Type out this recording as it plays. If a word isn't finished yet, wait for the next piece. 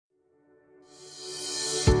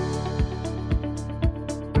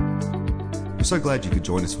so glad you could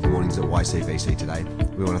join us for Mornings at YCVC today.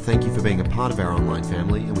 We want to thank you for being a part of our online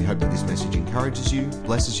family, and we hope that this message encourages you,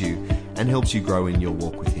 blesses you, and helps you grow in your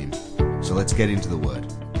walk with Him. So let's get into the Word.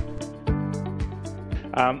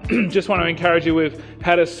 Just want to encourage you, we've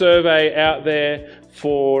had a survey out there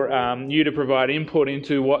for you to provide input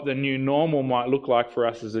into what the new normal might look like for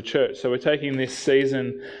us as a church. So we're taking this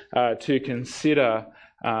season to consider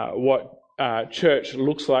what church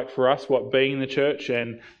looks like for us, what being the church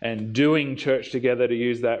and doing church together, to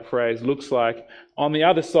use that phrase, looks like on the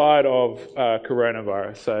other side of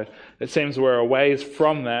coronavirus. So it seems we're a ways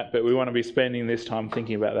from that, but we want to be spending this time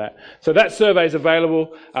thinking about that. So that survey is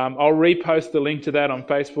available. I'll repost the link to that on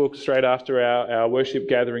Facebook straight after our worship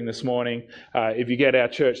gathering this morning. If you get our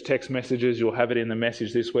church text messages, you'll have it in the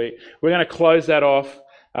message this week. We're going to close that off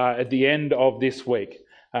at the end of this week.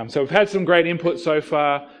 So we've had some great input so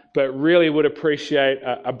far, but really would appreciate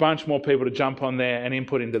a bunch more people to jump on there and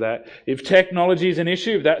input into that. If technology is an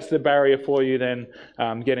issue, if that's the barrier for you, then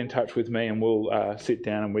get in touch with me and we'll sit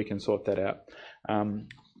down and we can sort that out.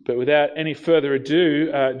 But without any further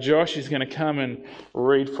ado, Josh is going to come and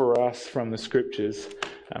read for us from the scriptures.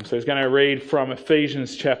 So he's going to read from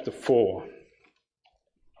Ephesians chapter 4.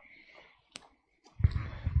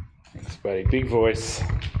 Thanks, buddy. Big voice.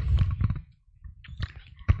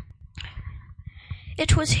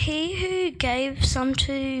 It was he who gave some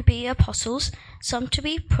to be apostles, some to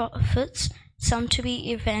be prophets, some to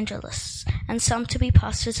be evangelists, and some to be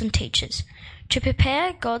pastors and teachers, to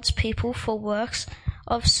prepare God's people for works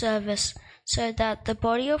of service, so that the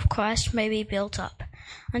body of Christ may be built up,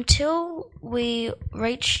 until we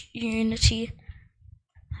reach unity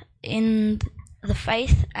in the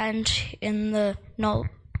faith and in the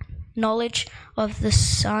knowledge of the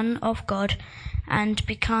Son of God, and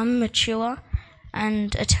become mature,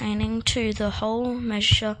 and attaining to the whole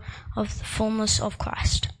measure of the fullness of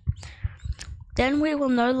Christ. Then we will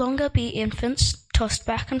no longer be infants, tossed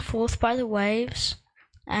back and forth by the waves,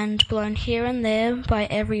 and blown here and there by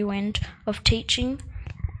every wind of teaching,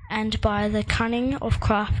 and by the cunning of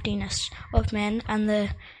craftiness of men and the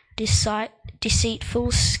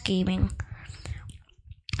deceitful scheming.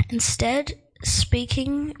 Instead,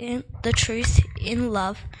 speaking in the truth in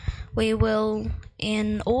love, we will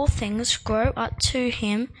in all things grow up to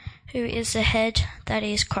Him who is the head, that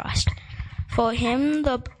is Christ. For Him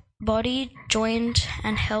the body, joined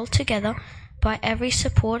and held together by every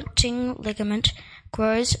supporting ligament,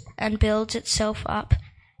 grows and builds itself up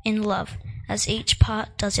in love, as each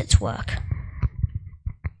part does its work.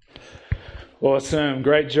 Awesome.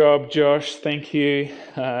 Great job, Josh. Thank you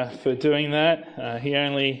for doing that. He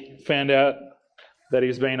only found out that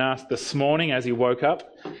he's been asked this morning as he woke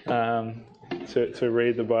up to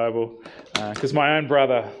read the Bible, because my own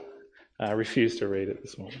brother refused to read it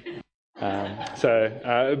this morning.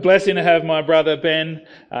 So blessing to have my brother Ben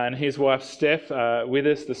and his wife Steph with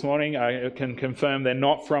us this morning. I can confirm they're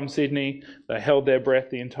not from Sydney. They held their breath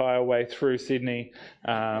the entire way through Sydney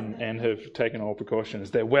and have taken all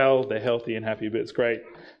precautions. They're well, they're healthy and happy, but it's great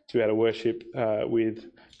to be able to worship with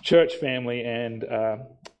church family and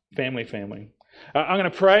family. I'm going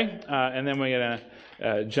to pray, and then we're going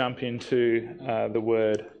to jump into the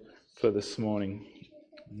word for this morning.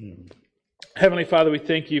 Heavenly Father, we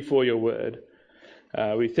thank you for your word.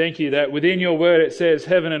 We thank you that within your word it says,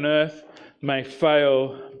 heaven and earth may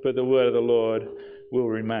fail, but the word of the Lord will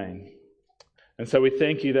remain. And so we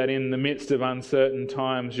thank you that in the midst of uncertain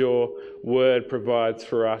times, your word provides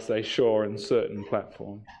for us a sure and certain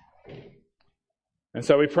platform. And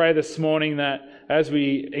so we pray this morning that as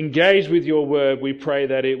we engage with your word, we pray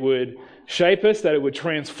that it would shape us, that it would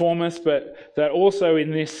transform us, but that also in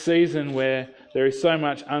this season where there is so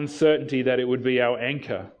much uncertainty, that it would be our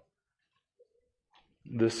anchor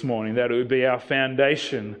this morning, that it would be our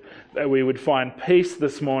foundation, that we would find peace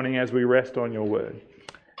this morning as we rest on your word.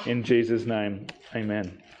 In Jesus' name,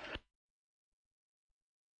 amen.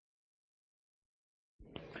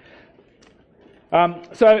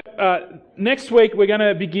 Next week we're going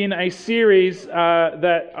to begin a series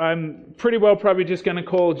that I'm pretty well probably just going to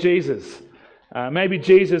call Jesus. Maybe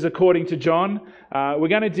Jesus according to John. We're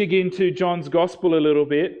going to dig into John's Gospel a little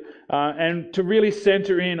bit and to really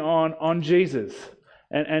center in on Jesus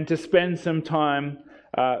and to spend some time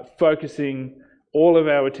focusing all of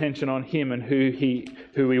our attention on Him and who He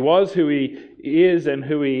was, who He is, and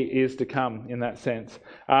who He is to come in that sense.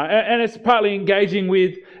 And it's partly engaging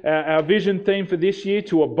with our vision theme for this year,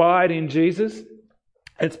 to abide in Jesus.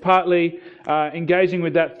 It's partly engaging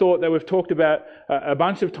with that thought that we've talked about a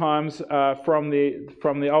bunch of times from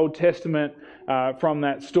the Old Testament, from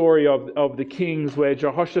that story of the kings where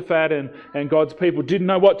Jehoshaphat and God's people didn't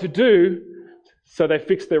know what to do. So they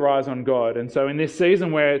fixed their eyes on God. And so in this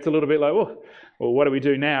season where it's a little bit like, well, what do we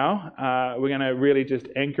do now? We're going to really just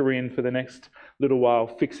anchor in for the next little while,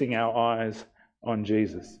 fixing our eyes on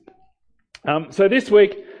Jesus. So this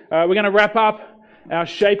week, we're going to wrap up our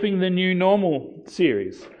Shaping the New Normal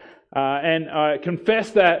series. And I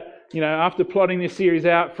confess that, after plotting this series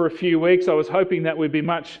out for a few weeks, I was hoping that we'd be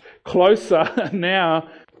much closer now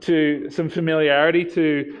to some familiarity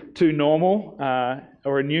to normal,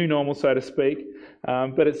 or a new normal, so to speak.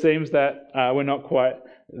 But it seems that we're not quite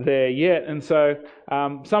there yet. And so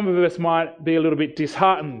some of us might be a little bit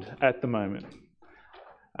disheartened at the moment.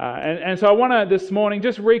 And so I want to this morning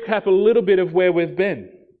just recap a little bit of where we've been.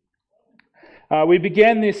 We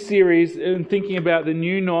began this series in thinking about the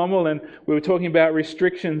new normal, and we were talking about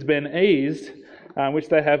restrictions being eased, which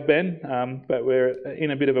they have been, but we're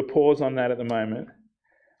in a bit of a pause on that at the moment.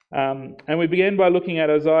 And we began by looking at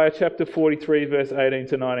Isaiah chapter 43, verse 18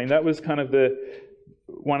 to 19. That was kind of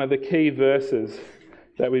one of the key verses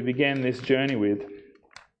that we began this journey with.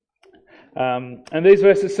 And these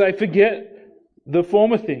verses say, "Forget the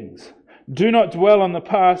former things. Do not dwell on the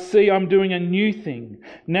past. See, I'm doing a new thing.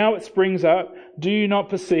 Now it springs up. Do you not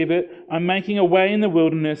perceive it? I'm making a way in the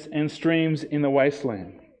wilderness and streams in the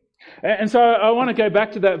wasteland." And so I want to go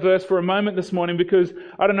back to that verse for a moment this morning, because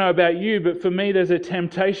I don't know about you, but for me there's a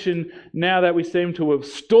temptation now that we seem to have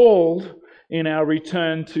stalled in our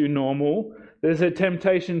return to normal. There's a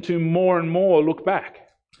temptation to more and more look back,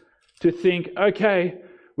 to think, okay,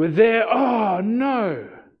 we're there. Oh no,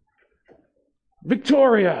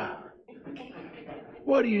 Victoria,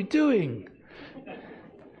 what are you doing?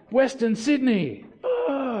 Western Sydney.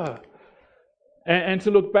 Oh. And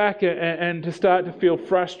to look back and to start to feel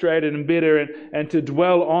frustrated and bitter and to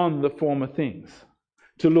dwell on the former things,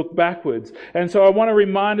 to look backwards. And so I want to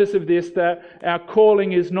remind us of this, that our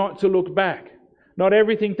calling is not to look back. Not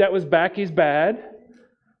everything that was back is bad,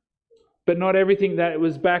 but not everything that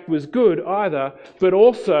was back was good either. But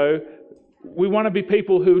also, we want to be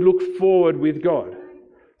people who look forward with God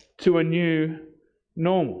to a new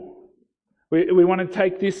normal. We want to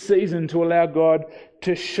take this season to allow God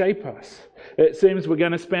to shape us. It seems we're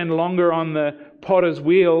going to spend longer on the potter's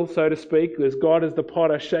wheel, so to speak, as God is the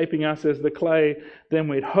potter shaping us as the clay, than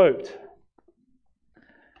we'd hoped.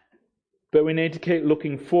 But we need to keep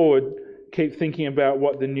looking forward, keep thinking about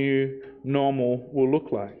what the new normal will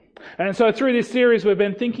look like. And so through this series, we've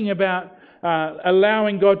been thinking about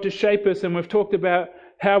allowing God to shape us, and we've talked about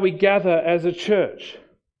how we gather as a church,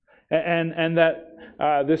 and that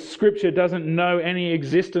the Scripture doesn't know any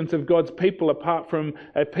existence of God's people apart from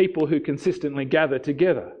a people who consistently gather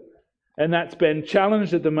together. And that's been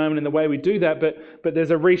challenged at the moment in the way we do that, but there's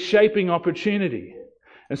a reshaping opportunity.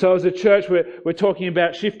 And so as a church, we're talking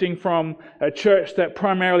about shifting from a church that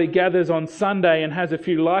primarily gathers on Sunday and has a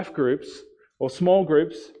few life groups or small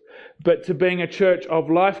groups, but to being a church of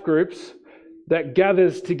life groups that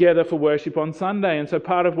gathers together for worship on Sunday. And so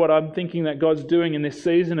part of what I'm thinking that God's doing in this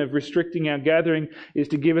season of restricting our gathering is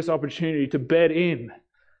to give us opportunity to bed in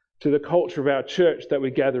to the culture of our church that we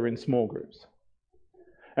gather in small groups.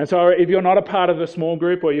 And so if you're not a part of a small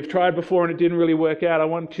group, or you've tried before and it didn't really work out, I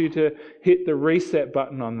want you to hit the reset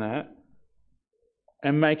button on that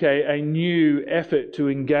and make a new effort to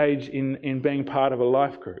engage in being part of a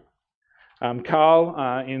life group.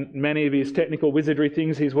 Carl, in many of his technical wizardry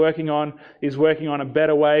things he's working on a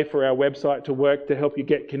better way for our website to work to help you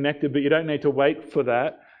get connected, but you don't need to wait for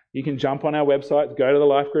that. You can jump on our website, go to the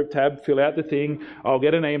life group tab, fill out the thing, I'll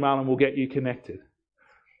get an email and we'll get you connected.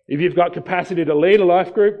 If you've got capacity to lead a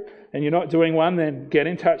life group and you're not doing one, then get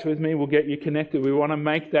in touch with me, we'll get you connected. We want to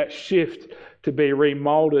make that shift to be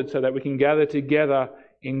remolded so that we can gather together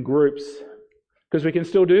in groups, because we can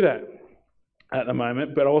still do that at the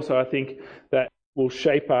moment, but also I think that will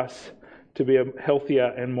shape us to be a healthier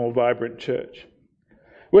and more vibrant church.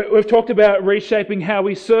 We've talked about reshaping how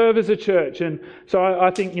we serve as a church, and so I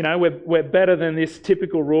think we're better than this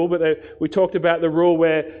typical rule, but we talked about the rule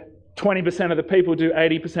where 20% of the people do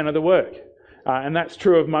 80% of the work. And that's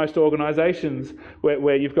true of most organisations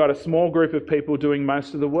where you've got a small group of people doing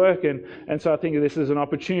most of the work, and so I think this is an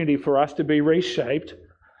opportunity for us to be reshaped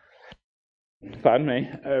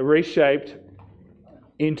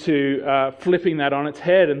into flipping that on its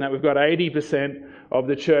head, and that we've got 80% of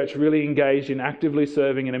the church really engaged in actively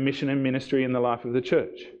serving in a mission and ministry in the life of the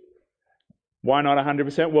church. Why not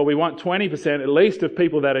 100%? Well, we want 20% at least of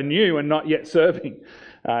people that are new and not yet serving.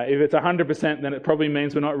 If it's 100%, then it probably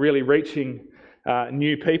means we're not really reaching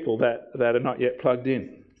new people that are not yet plugged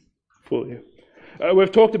in fully.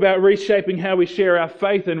 We've talked about reshaping how we share our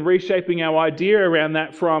faith and reshaping our idea around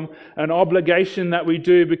that from an obligation that we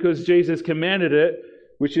do because Jesus commanded it,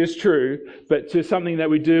 which is true, but to something that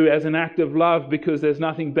we do as an act of love because there's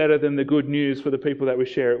nothing better than the good news for the people that we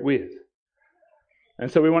share it with.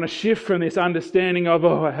 And so we want to shift from this understanding of,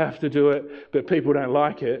 oh, I have to do it, but people don't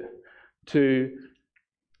like it, to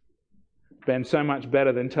been so much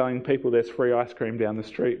better than telling people there's free ice cream down the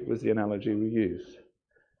street, was the analogy we used.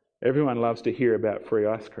 Everyone loves to hear about free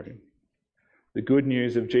ice cream. The good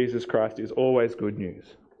news of Jesus Christ is always good news.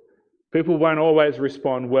 People won't always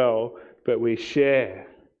respond well, but we share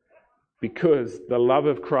because the love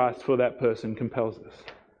of Christ for that person compels us.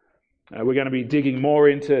 We're going to be digging more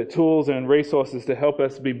into tools and resources to help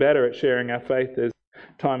us be better at sharing our faith as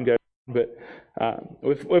time goes on. But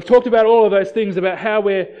we've talked about all of those things, about how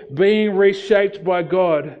we're being reshaped by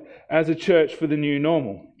God as a church for the new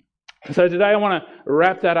normal. So today I want to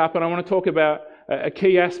wrap that up, and I want to talk about a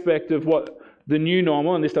key aspect of what the new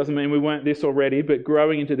normal, and this doesn't mean we weren't this already, but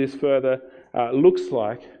growing into this further looks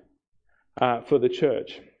like for the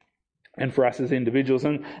church and for us as individuals.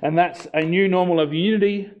 And that's a new normal of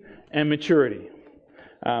unity and maturity.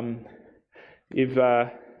 If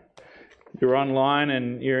you're online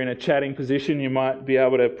and you're in a chatting position, you might be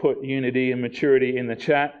able to put unity and maturity in the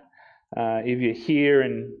chat. If you're here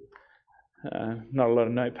and not a lot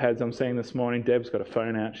of notepads I'm seeing this morning, Deb's got a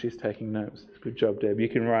phone out, she's taking notes. Good job, Deb. You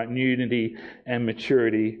can write unity and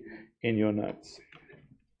maturity in your notes.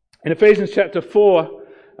 In Ephesians chapter 4,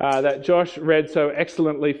 that Josh read so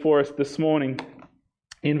excellently for us this morning,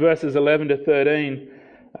 in verses 11 to 13,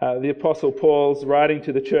 the Apostle Paul's writing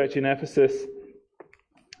to the church in Ephesus,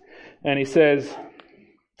 and he says,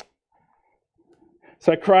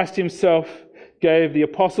 "So Christ himself gave the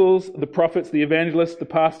apostles, the prophets, the evangelists, the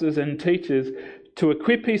pastors and teachers to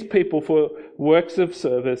equip his people for works of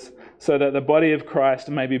service so that the body of Christ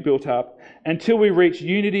may be built up until we reach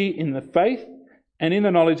unity in the faith and in the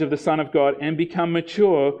knowledge of the Son of God and become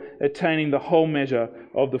mature, attaining the whole measure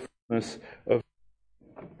of the fullness of."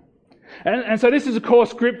 And so this is a core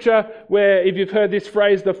scripture where, if you've heard this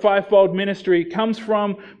phrase, the fivefold ministry comes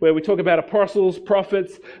from, where we talk about apostles,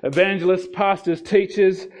 prophets, evangelists, pastors,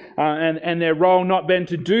 teachers, and their role not been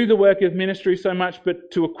to do the work of ministry so much,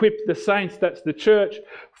 but to equip the saints, that's the church,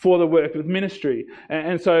 for the work of ministry.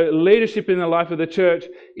 And so leadership in the life of the church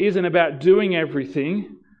isn't about doing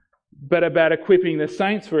everything, but about equipping the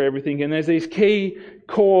saints for everything. And there's these key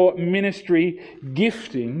core ministry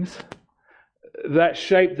giftings that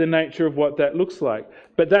shape the nature of what that looks like.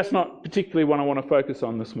 But that's not particularly what I want to focus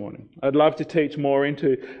on this morning. I'd love to teach more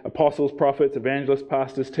into apostles, prophets, evangelists,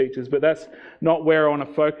 pastors, teachers, but that's not where I want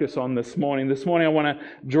to focus on this morning. This morning I want to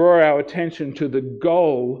draw our attention to the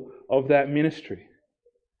goal of that ministry.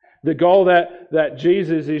 The goal that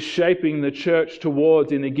Jesus is shaping the church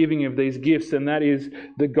towards in the giving of these gifts, and that is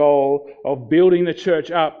the goal of building the church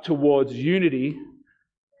up towards unity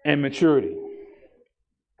and maturity.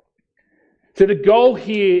 So the goal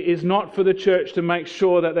here is not for the church to make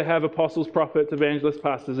sure that they have apostles, prophets, evangelists,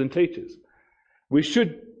 pastors and teachers. We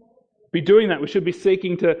should be doing that. We should be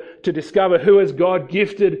seeking to discover who has God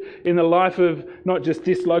gifted in the life of not just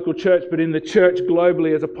this local church, but in the church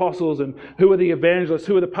globally as apostles, and who are the evangelists,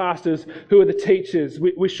 who are the pastors, who are the teachers.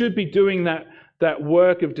 We should be doing that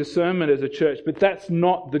work of discernment as a church, but that's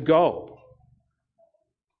not the goal.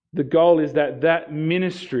 The goal is that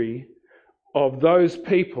ministry of those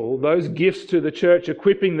people, those gifts to the church,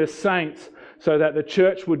 equipping the saints so that the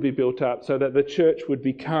church would be built up, so that the church would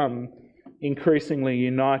become increasingly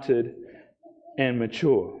united and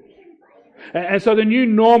mature. And so the new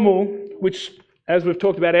normal, which, as we've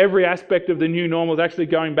talked about, every aspect of the new normal is actually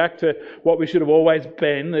going back to what we should have always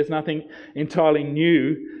been. There's nothing entirely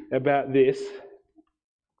new about this.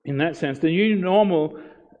 In that sense, the new normal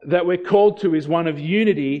that we're called to is one of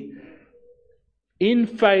unity in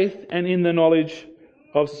faith and in the knowledge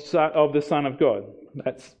of the Son of God.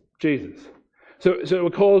 That's Jesus. So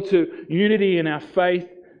we're called to unity in our faith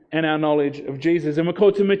and our knowledge of Jesus. And we're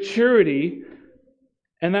called to maturity,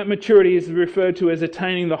 and that maturity is referred to as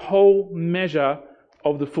attaining the whole measure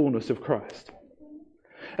of the fullness of Christ.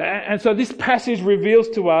 And so this passage reveals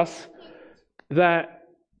to us that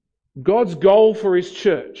God's goal for his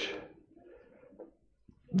church,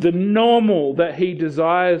 the normal that he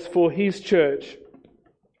desires for his church,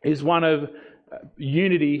 is one of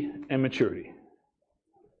unity and maturity.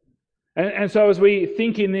 And so as we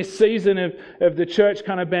think in this season of the church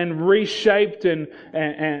kind of been reshaped and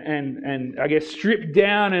I guess stripped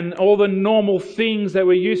down, and all the normal things that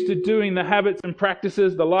we're used to doing, the habits and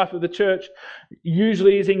practices the life of the church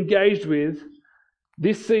usually is engaged with,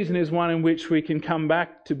 this season is one in which we can come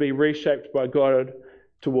back to be reshaped by God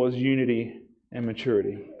towards unity and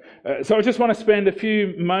maturity. So I just want to spend a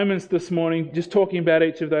few moments this morning just talking about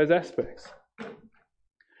each of those aspects.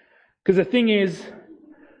 Because the thing is,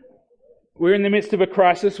 we're in the midst of a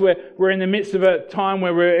crisis, we're in the midst of a time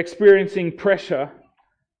where we're experiencing pressure.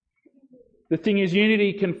 The thing is,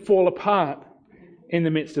 unity can fall apart in the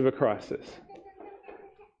midst of a crisis.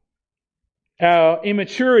 Our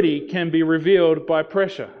immaturity can be revealed by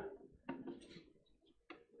pressure.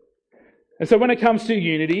 And so when it comes to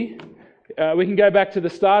unity, we can go back to the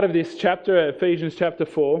start of this chapter, Ephesians chapter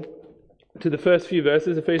 4, to the first few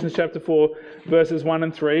verses, Ephesians chapter 4, verses 1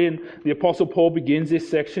 and 3. And the Apostle Paul begins this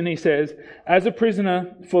section. He says, "As a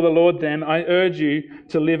prisoner for the Lord then, I urge you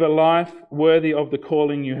to live a life worthy of the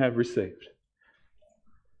calling you have received."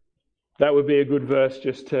 That would be a good verse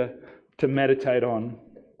just to meditate on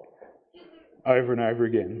over and over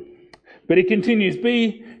again. But he continues,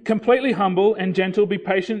 "Be completely humble and gentle, be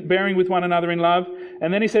patient, bearing with one another in love."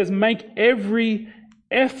 And then he says, "Make every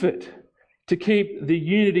effort to keep the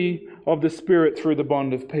unity of the Spirit through the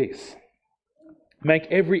bond of peace." Make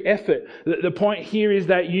every effort. The point here is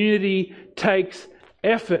that unity takes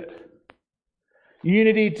effort.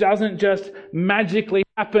 Unity doesn't just magically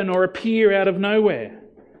happen or appear out of nowhere.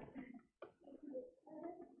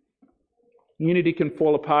 Unity can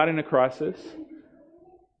fall apart in a crisis,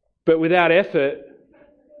 but without effort,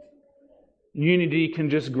 unity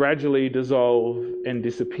can just gradually dissolve and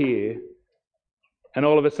disappear. And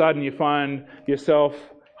all of a sudden you find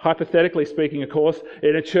yourself, hypothetically speaking of course,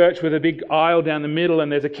 in a church with a big aisle down the middle,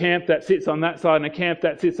 and there's a camp that sits on that side and a camp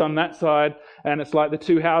that sits on that side, and it's like the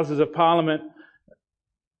two houses of Parliament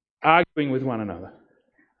arguing with one another.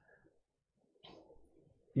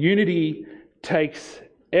 Unity takes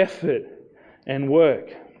effort and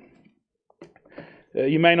work.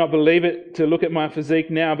 You may not believe it to look at my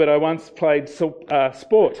physique now, but I once played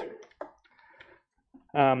sport.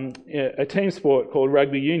 A team sport called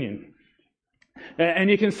rugby union.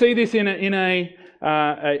 And you can see this in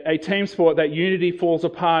a team sport, that unity falls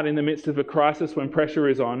apart in the midst of a crisis when pressure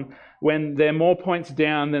is on, when they're more points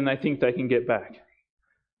down than they think they can get back.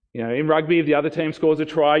 You know, in rugby, if the other team scores a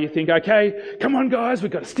try, you think, okay, come on guys,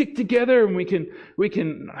 we've got to stick together and we can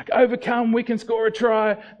overcome, we can score a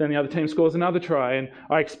try. Then the other team scores another try. And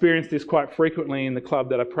I experienced this quite frequently in the club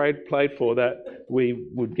that I played for, that we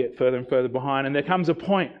would get further and further behind. And there comes a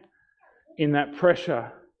point in that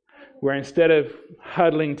pressure where instead of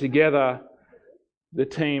huddling together, the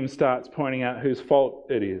team starts pointing out whose fault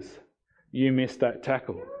it is. You missed that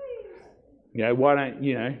tackle. You know, why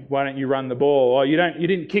don't you run the ball? Or you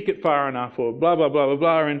didn't kick it far enough, or blah blah blah blah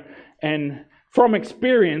blah. And from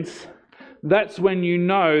experience, that's when you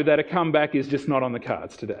know that a comeback is just not on the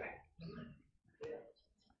cards today.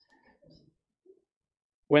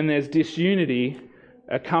 When there's disunity,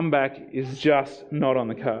 a comeback is just not on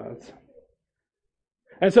the cards.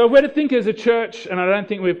 And so if we're to think as a church, and I don't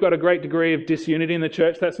think we've got a great degree of disunity in the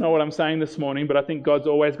church, that's not what I'm saying this morning, but I think God's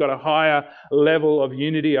always got a higher level of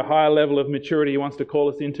unity, a higher level of maturity He wants to call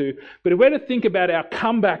us into. But if we're to think about our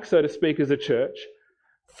comeback, so to speak, as a church,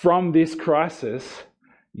 from this crisis,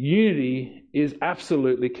 unity is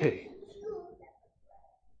absolutely key.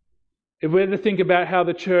 If we're to think about how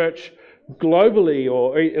the church globally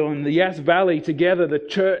or in the Yass Valley together, the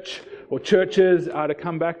church or churches are to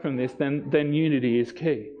come back from this, then unity is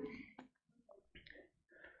key.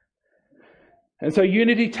 And so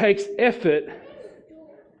unity takes effort,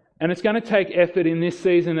 and it's going to take effort in this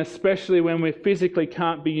season, especially when we physically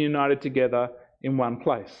can't be united together in one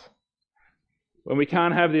place. When we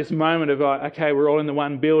can't have this moment of, okay, we're all in the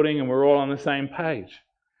one building and we're all on the same page.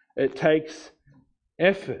 It takes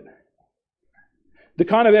effort. The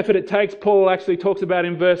kind of effort it takes, Paul actually talks about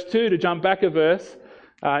in verse 2, to jump back a verse,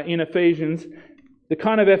 in Ephesians, the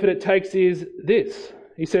kind of effort it takes is this.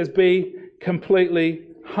 He says, be completely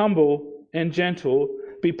humble and gentle,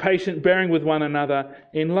 be patient, bearing with one another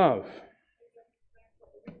in love.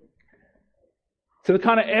 So the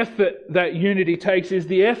kind of effort that unity takes is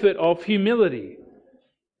the effort of humility.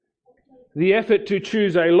 The effort to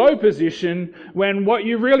choose a low position when what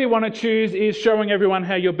you really want to choose is showing everyone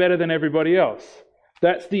how you're better than everybody else.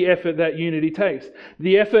 That's the effort that unity takes.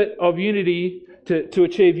 The effort of unity to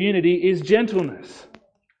achieve unity is gentleness.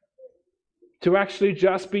 To actually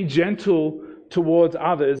just be gentle towards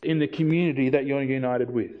others in the community that you're united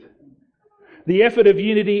with. The effort of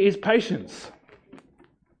unity is patience.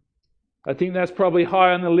 I think that's probably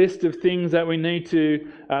high on the list of things that we need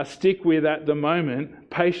to stick with at the moment,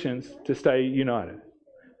 patience to stay united.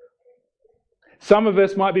 Some of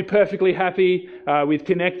us might be perfectly happy with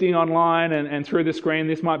connecting online and through the screen.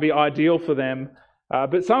 This might be ideal for them.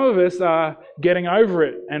 But some of us are getting over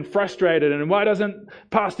it and frustrated. And why doesn't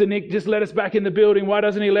Pastor Nick just let us back in the building? Why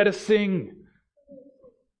doesn't he let us sing?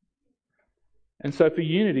 And so for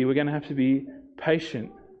unity, we're going to have to be patient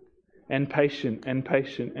and patient and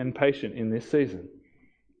patient and patient in this season.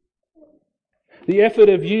 The effort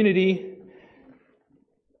of unity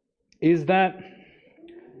is that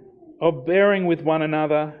of bearing with one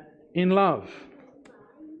another in love.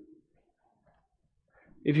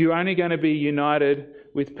 If you're only going to be united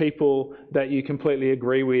with people that you completely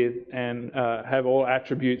agree with and have all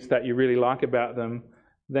attributes that you really like about them,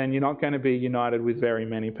 then you're not going to be united with very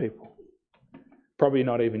many people. Probably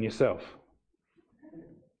not even yourself.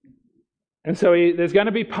 And so there's going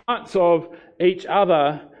to be parts of each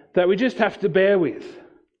other that we just have to bear with.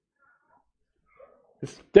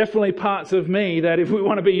 There's definitely parts of me that if we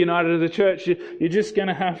want to be united as a church, you're just going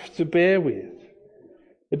to have to bear with.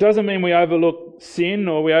 It doesn't mean we overlook sin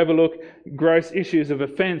or we overlook gross issues of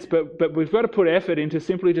offence, but we've got to put effort into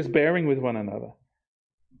simply just bearing with one another.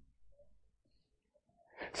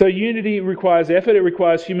 So unity requires effort, it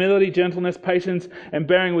requires humility, gentleness, patience, and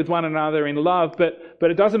bearing with one another in love, but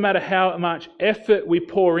it doesn't matter how much effort we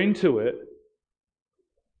pour into it.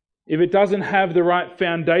 If it doesn't have the right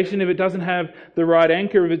foundation, if it doesn't have the right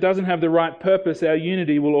anchor, if it doesn't have the right purpose, our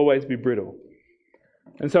unity will always be brittle.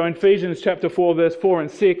 And so in Ephesians chapter 4, verse 4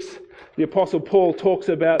 and 6, the Apostle Paul talks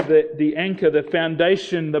about the anchor, the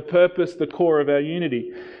foundation, the purpose, the core of our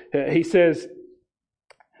unity. He says,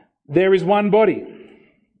 "There is one body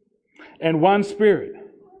and one Spirit,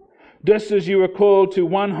 just as you were called to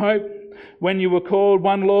one hope when you were called,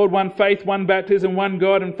 one Lord, one faith, one baptism, one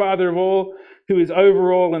God and Father of all, who is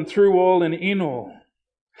over all and through all and in all."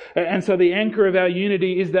 And so the anchor of our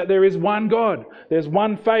unity is that there is one God. There's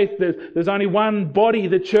one faith. There's only one body,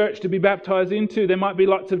 the church, to be baptized into. There might be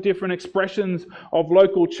lots of different expressions of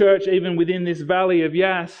local church, even within this valley of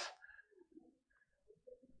Yass.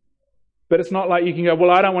 But it's not like you can go, well,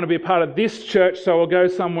 I don't want to be a part of this church, so I'll go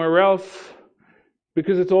somewhere else,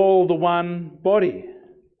 because it's all the one body.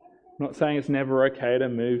 I'm not saying it's never okay to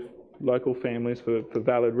move local families for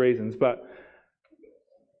valid reasons, but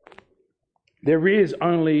there is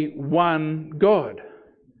only one God.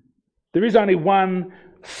 There is only one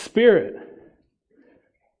Spirit.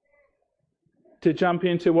 To jump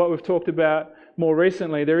into what we've talked about more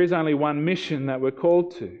recently, there is only one mission that we're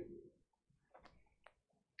called to.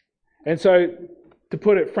 And so, to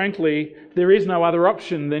put it frankly, there is no other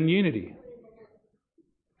option than unity.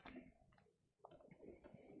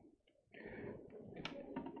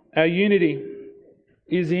 Our unity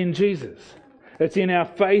is in Jesus. It's in our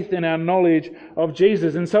faith and our knowledge of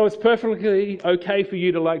Jesus. And so it's perfectly okay for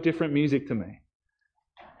you to like different music to me.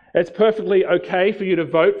 It's perfectly okay for you to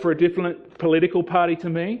vote for a different political party to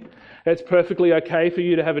me. It's perfectly okay for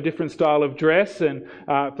you to have a different style of dress and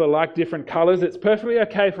for like different colours. It's perfectly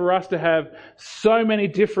okay for us to have so many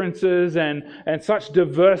differences and such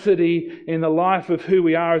diversity in the life of who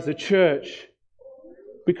we are as a church,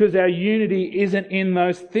 because our unity isn't in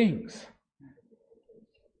those things.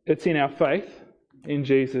 It's in our faith in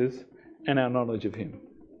Jesus and our knowledge of Him.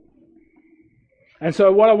 And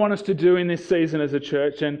so what I want us to do in this season as a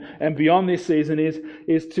church and beyond this season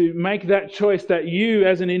is to make that choice that you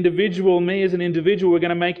as an individual, me as an individual, we're going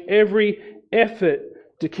to make every effort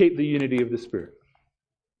to keep the unity of the Spirit.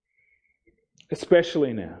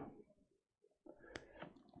 Especially now.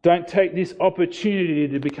 Don't take this opportunity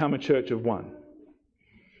to become a church of one.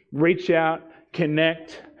 Reach out,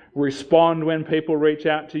 connect, respond when people reach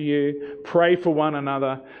out to you, pray for one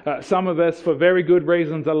another. Some of us, for very good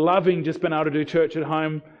reasons, are loving just being able to do church at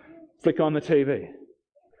home, flick on the TV.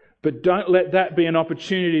 But don't let that be an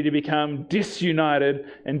opportunity to become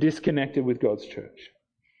disunited and disconnected with God's church.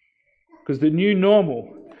 Because the new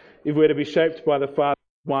normal, if we're to be shaped by the Father,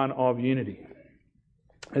 is one of unity.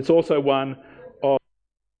 It's also one of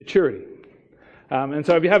maturity. And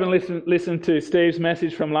so if you haven't listened to Steve's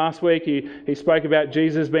message from last week, he spoke about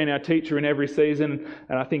Jesus being our teacher in every season,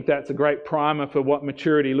 and I think that's a great primer for what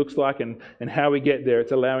maturity looks like and how we get there.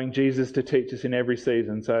 It's allowing Jesus to teach us in every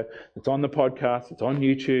season. So it's on the podcast, it's on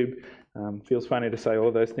YouTube. Feels funny to say all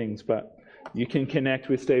of those things, but you can connect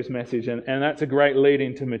with Steve's message, and that's a great lead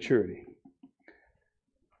into maturity.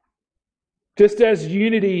 Just as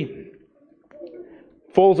unity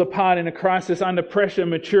falls apart in a crisis under pressure,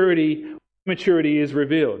 maturity is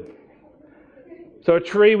revealed. So a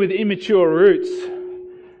tree with immature roots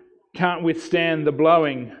can't withstand the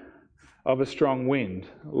blowing of a strong wind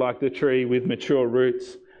like the tree with mature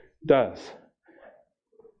roots does.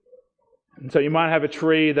 And so you might have a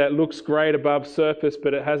tree that looks great above surface,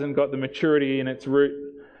 but it hasn't got the maturity in its root,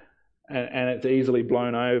 and it's easily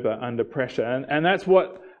blown over under pressure. And that's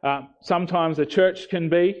what sometimes a church can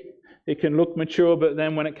be. It can look mature, but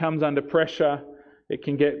then when it comes under pressure, it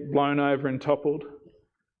can get blown over and toppled.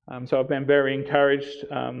 So I've been very encouraged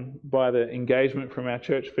by the engagement from our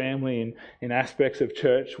church family in aspects of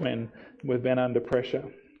church when we've been under pressure.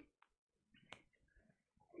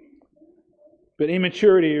 But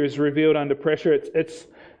immaturity is revealed under pressure. It's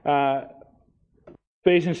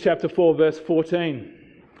Ephesians chapter 4, verse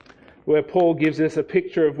 14, where Paul gives us a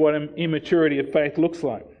picture of what an immaturity of faith looks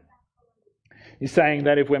like. He's saying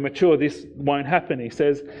that if we're mature, this won't happen. He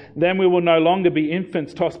says, "Then we will no longer be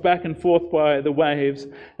infants tossed back and forth by the waves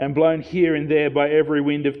and blown here and there by every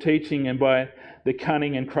wind of teaching and by the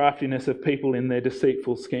cunning and craftiness of people in their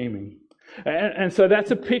deceitful scheming." And so that's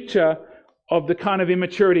a picture of the kind of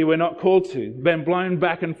immaturity we're not called to. Been blown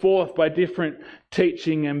back and forth by different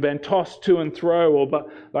teaching and been tossed to and fro, or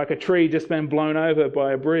like a tree just been blown over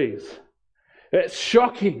by a breeze. It's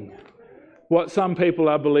shocking what some people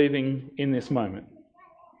are believing in this moment.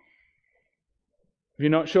 If you're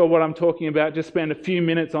not sure what I'm talking about, just spend a few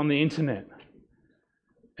minutes on the internet.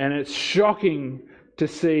 And it's shocking to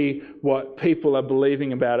see what people are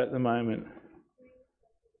believing about at the moment.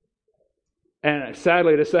 And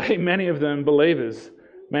sadly to say, many of them believers,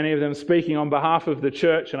 many of them speaking on behalf of the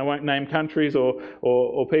church, and I won't name countries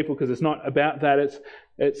or people because it's not about that.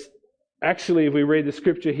 It's actually, if we read the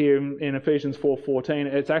scripture here in Ephesians 4:14,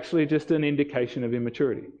 it's actually just an indication of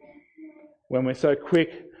immaturity. When we're so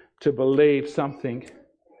quick to believe something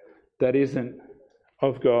that isn't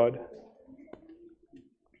of God.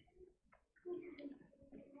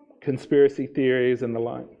 Conspiracy theories and the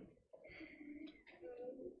like.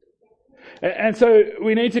 And so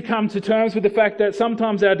we need to come to terms with the fact that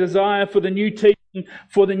sometimes our desire for the new teaching,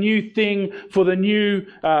 for the new thing, for the new,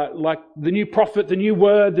 like the new prophet, the new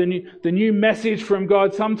word, the new message from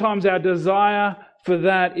God, sometimes our desire for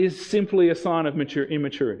that is simply a sign of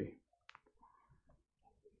immaturity.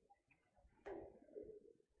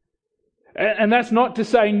 And that's not to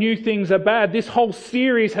say new things are bad. This whole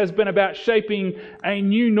series has been about shaping a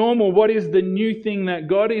new normal. What is the new thing that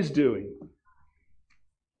God is doing?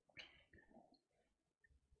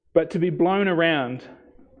 But to be blown around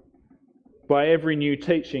by every new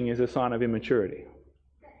teaching is a sign of immaturity.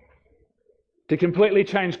 To completely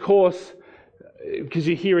change course because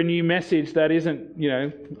you hear a new message that isn't,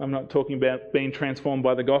 I'm not talking about being transformed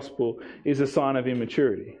by the gospel, is a sign of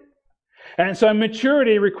immaturity. And so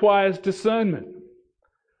maturity requires discernment.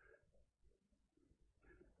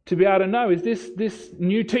 To be able to know, is this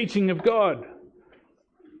new teaching of God?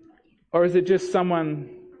 Or is it just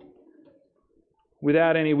someone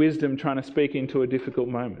without any wisdom trying to speak into a difficult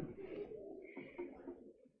moment?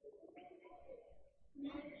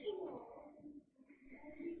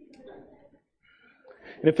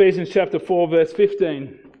 In Ephesians chapter 4, verse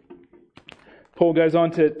 15, Paul goes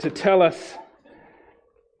on to tell us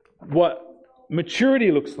what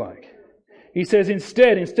maturity looks like. He says,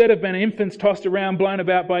 instead of being infants tossed around, blown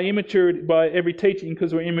about by immaturity, by every teaching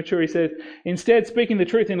because we're immature, he says, instead, speaking the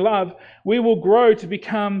truth in love, we will grow to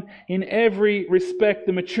become in every respect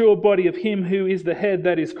the mature body of Him who is the head,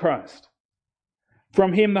 that is Christ.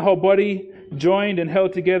 From Him the whole body, joined and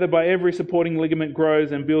held together by every supporting ligament,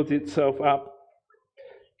 grows and builds itself up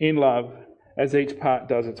in love as each part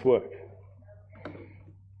does its work.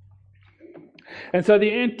 And so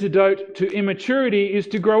the antidote to immaturity is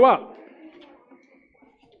to grow up.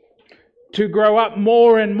 To grow up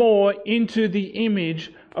more and more into the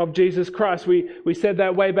image of Jesus Christ. We said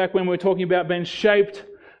that way back when we were talking about being shaped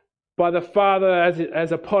by the Father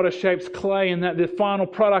as a potter shapes clay, and that the final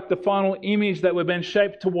product, the final image that we've been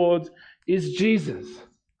shaped towards is Jesus.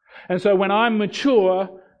 And so when I'm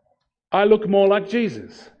mature, I look more like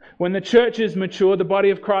Jesus. When the church is mature, the body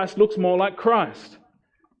of Christ looks more like Christ.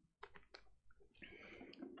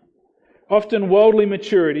 Often worldly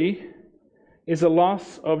maturity is a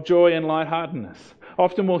loss of joy and lightheartedness.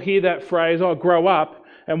 Often we'll hear that phrase, grow up,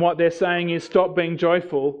 and what they're saying is stop being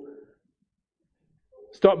joyful,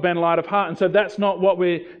 stop being light of heart. And so that's not what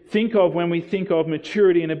we think of when we think of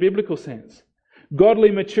maturity in a biblical sense.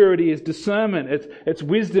 Godly maturity is discernment, it's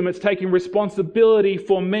wisdom, it's taking responsibility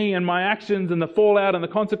for me and my actions and the fallout and the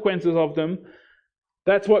consequences of them.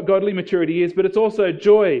 That's what godly maturity is, but it's also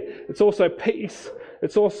joy, it's also peace,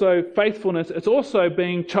 it's also faithfulness, it's also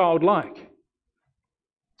being childlike.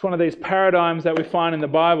 It's one of these paradigms that we find in the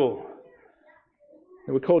Bible.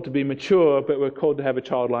 We're called to be mature, but we're called to have a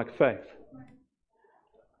childlike faith.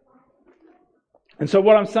 And so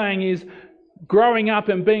what I'm saying is, growing up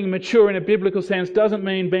and being mature in a biblical sense doesn't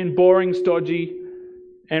mean being boring, stodgy,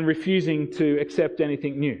 and refusing to accept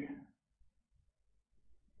anything new.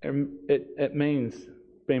 It means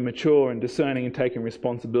being mature and discerning and taking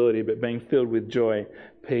responsibility, but being filled with joy,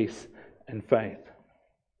 peace, and faith.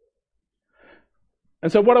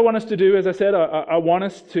 And so what I want us to do, as I said, I want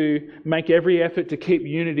us to make every effort to keep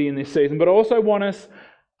unity in this season, but I also want us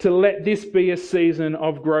to let this be a season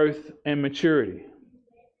of growth and maturity.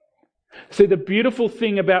 See, the beautiful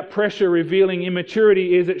thing about pressure revealing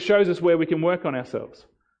immaturity is it shows us where we can work on ourselves.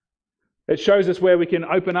 It shows us where we can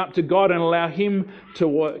open up to God and allow Him to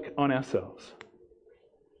work on ourselves.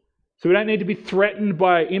 So we don't need to be threatened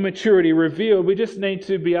by immaturity revealed. We just need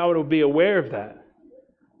to be able to be aware of that.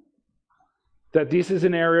 That this is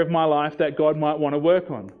an area of my life that God might want to work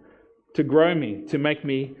on, to grow me, to make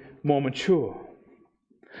me more mature.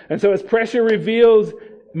 And so as pressure reveals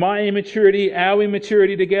my immaturity, our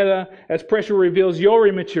immaturity together, as pressure reveals your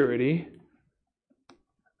immaturity,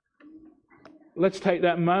 let's take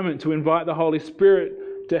that moment to invite the Holy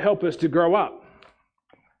Spirit to help us to grow up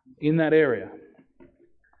in that area.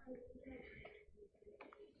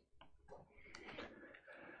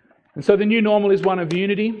 And so the new normal is one of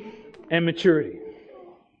unity and maturity.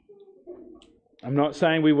 I'm not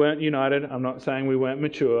saying we weren't united. I'm not saying we weren't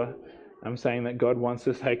mature. I'm saying that God wants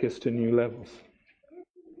to take us to new levels.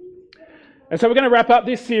 And so we're going to wrap up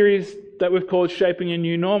this series that we've called Shaping a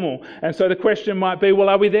New Normal. And so the question might be, well,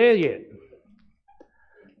 are we there yet?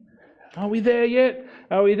 Are we there yet?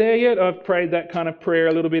 Are we there yet? I've prayed that kind of prayer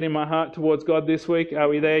a little bit in my heart towards God this week. Are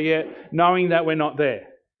we there yet? Knowing that we're not there.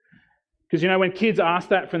 Because, when kids ask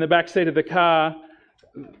that from the back seat of the car,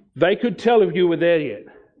 they could tell if you were there yet,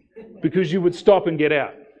 because you would stop and get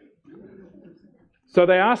out. So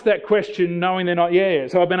they ask that question knowing they're not there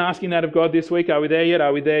yet. So I've been asking that of God this week. Are we there yet?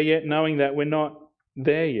 Are we there yet? Knowing that we're not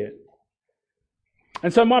there yet.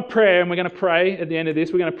 And so my prayer, and we're going to pray at the end of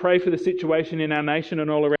this, we're going to pray for the situation in our nation and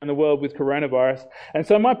all around the world with coronavirus. And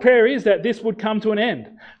so my prayer is that this would come to an end,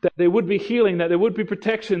 that there would be healing, that there would be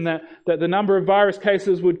protection, that the number of virus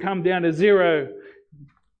cases would come down to zero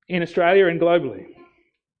in Australia and globally.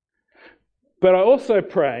 But I also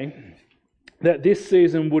pray that this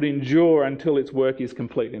season would endure until its work is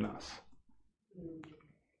complete in us.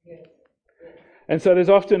 And so there's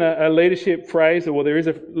often a leadership phrase, or there is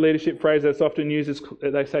a leadership phrase that's often used as,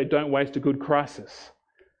 they say, don't waste a good crisis.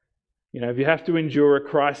 If you have to endure a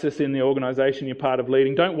crisis in the organisation you're part of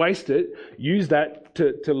leading, don't waste it. Use that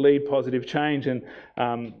to lead positive change. And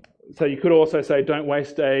so you could also say, don't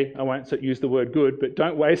waste I won't use the word good, but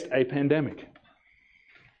don't waste a pandemic.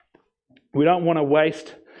 We don't want to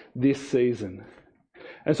waste this season.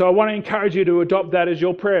 And so I want to encourage you to adopt that as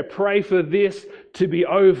your prayer. Pray for this to be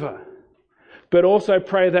over. But also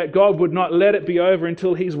pray that God would not let it be over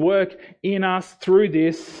until His work in us through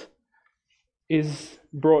this is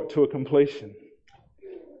brought to a completion.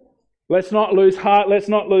 Let's not lose heart, let's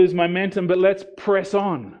not lose momentum, but let's press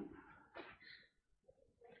on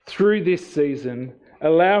through this season,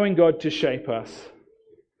 allowing God to shape us.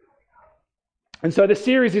 And so the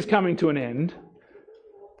series is coming to an end,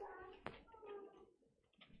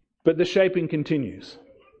 but the shaping continues.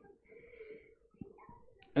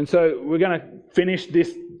 And so we're going to finish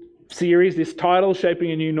this series, this title,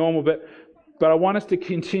 Shaping a New Normal, but I want us to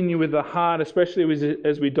continue with the heart, especially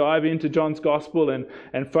as we dive into John's Gospel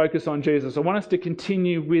and focus on Jesus. I want us to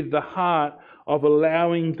continue with the heart of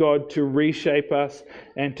allowing God to reshape us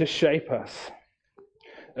and to shape us.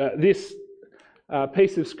 This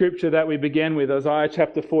piece of scripture that we began with, Isaiah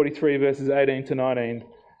chapter 43, verses 18 to 19,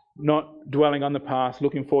 not dwelling on the past,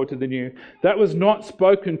 looking forward to the new. That was not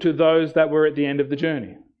spoken to those that were at the end of the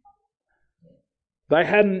journey. They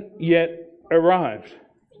hadn't yet arrived.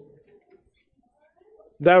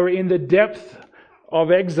 They were in the depth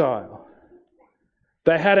of exile.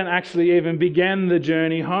 They hadn't actually even began the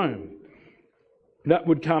journey home. That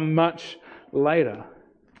would come much later.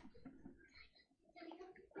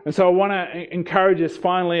 And so I want to encourage us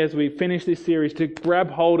finally as we finish this series to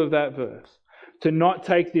grab hold of that verse. To not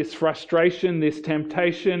take this frustration, this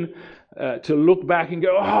temptation, to look back and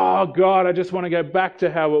go, oh God, I just want to go back to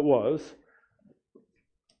how it was.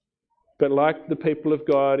 But like the people of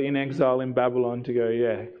God in exile in Babylon, to go,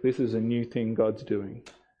 yeah, this is a new thing God's doing.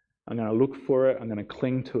 I'm going to look for it. I'm going to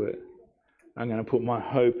cling to it. I'm going to put my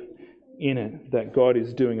hope in it, that God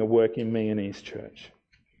is doing a work in me and His church.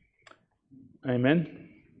 Amen.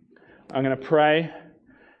 I'm going to pray.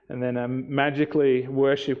 And then magically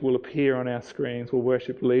worship will appear on our screens.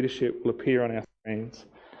 Worship leadership will appear on our screens.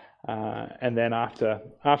 And then after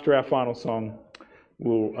our final song,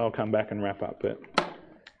 I'll come back and wrap up. But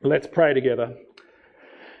let's pray together.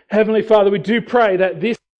 Heavenly Father, we do pray that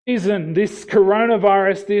this season, this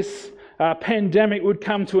coronavirus, this pandemic would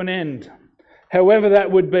come to an end. However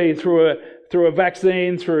that would be, through a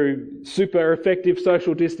vaccine, through super effective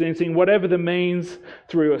social distancing, whatever the means,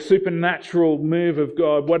 through a supernatural move of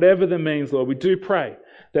God, whatever the means, Lord, we do pray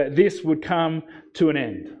that this would come to an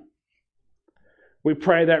end. We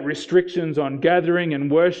pray that restrictions on gathering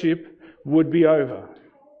and worship would be over,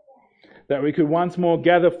 that we could once more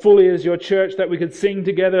gather fully as your church, that we could sing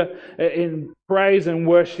together in praise and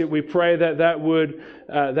worship. We pray that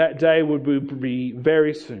that day would be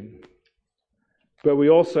very soon. But we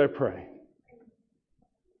also pray,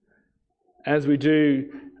 as we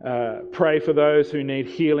do pray for those who need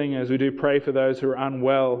healing, as we do pray for those who are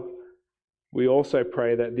unwell, we also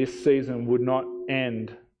pray that this season would not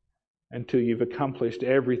end until you've accomplished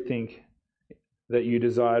everything that you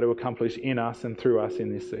desire to accomplish in us and through us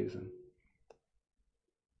in this season.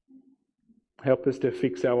 Help us to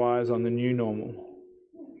fix our eyes on the new normal,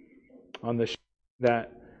 on the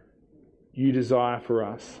that you desire for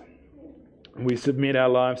us. We submit our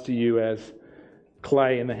lives to you as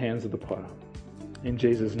clay in the hands of the potter. In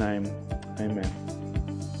Jesus' name, amen.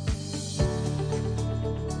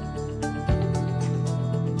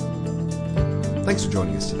 Thanks for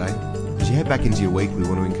joining us today. As you head back into your week, we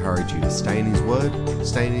want to encourage you to stay in His Word,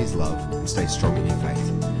 stay in His love, and stay strong in your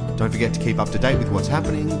faith. Don't forget to keep up to date with what's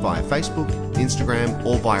happening via Facebook, Instagram,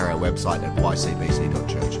 or via our website at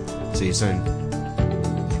ycbc.church. See you soon.